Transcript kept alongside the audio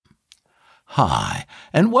Hi,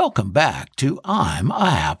 and welcome back to I'm a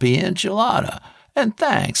Happy Enchilada, and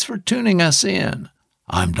thanks for tuning us in.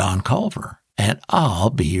 I'm Don Culver, and I'll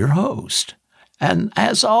be your host. And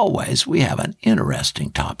as always, we have an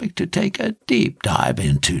interesting topic to take a deep dive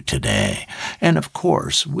into today. And of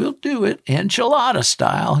course, we'll do it enchilada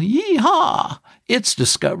style. Yeehaw! It's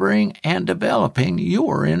discovering and developing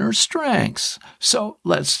your inner strengths. So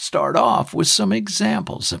let's start off with some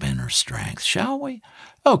examples of inner strength, shall we?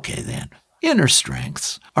 Okay then. Inner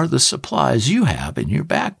strengths are the supplies you have in your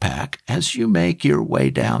backpack as you make your way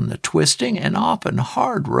down the twisting and often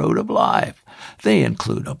hard road of life. They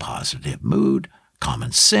include a positive mood,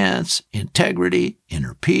 common sense, integrity,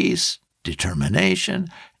 inner peace, determination,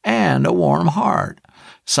 and a warm heart.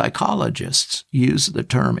 Psychologists use the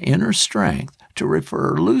term inner strength to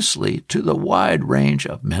refer loosely to the wide range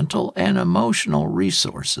of mental and emotional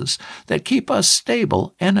resources that keep us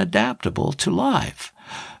stable and adaptable to life.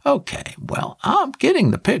 Okay, well, I'm getting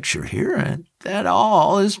the picture here, and that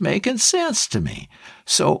all is making sense to me.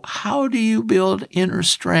 So how do you build inner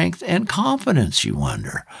strength and confidence, you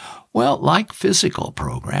wonder? Well, like physical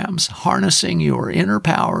programs, harnessing your inner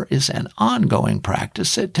power is an ongoing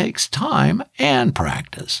practice that takes time and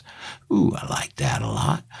practice. Ooh, I like that a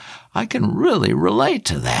lot. I can really relate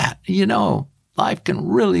to that. Life can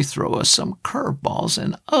really throw us some curveballs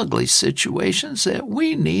and ugly situations that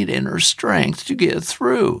we need inner strength to get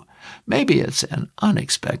through. Maybe it's an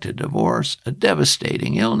unexpected divorce, a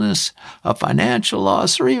devastating illness, a financial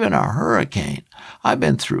loss, or even a hurricane. I've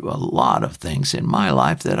been through a lot of things in my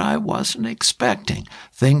life that I wasn't expecting,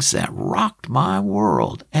 things that rocked my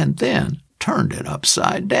world and then turned it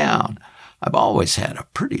upside down. I've always had a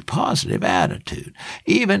pretty positive attitude,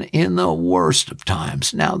 even in the worst of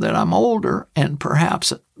times. Now that I'm older and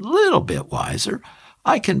perhaps a little bit wiser,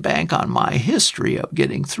 I can bank on my history of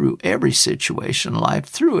getting through every situation life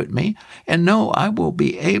threw at me and know I will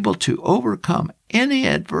be able to overcome any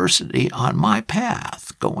adversity on my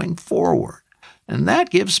path going forward. And that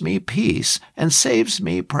gives me peace and saves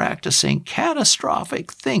me practicing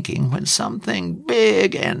catastrophic thinking when something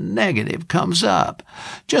big and negative comes up.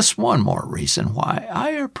 Just one more reason why I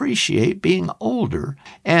appreciate being older,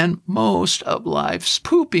 and most of life's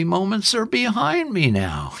poopy moments are behind me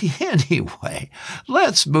now. Anyway,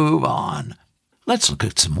 let's move on. Let's look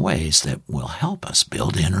at some ways that will help us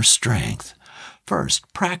build inner strength.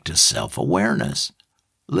 First, practice self-awareness.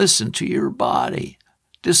 Listen to your body.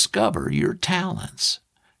 Discover your talents.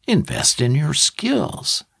 Invest in your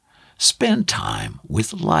skills. Spend time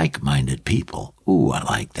with like-minded people. Ooh, I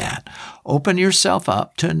like that. Open yourself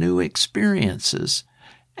up to new experiences.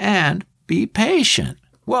 And be patient.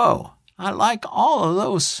 Whoa, I like all of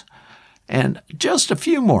those. And just a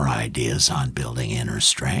few more ideas on building inner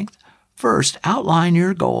strength. First, outline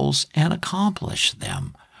your goals and accomplish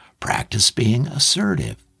them. Practice being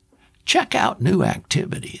assertive. Check out new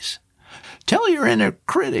activities. Tell your inner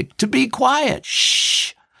critic to be quiet.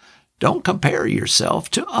 Shh. Don't compare yourself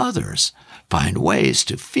to others. Find ways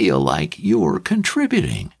to feel like you're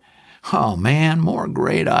contributing. Oh man, more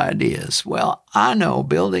great ideas. Well, I know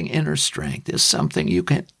building inner strength is something you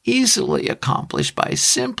can easily accomplish by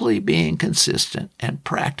simply being consistent and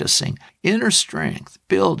practicing inner strength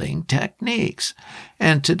building techniques.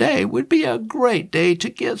 And today would be a great day to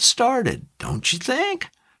get started, don't you think?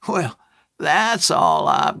 Well, that's all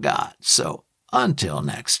I've got. So until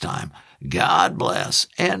next time, God bless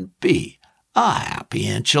and be a happy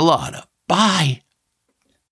enchilada. Bye.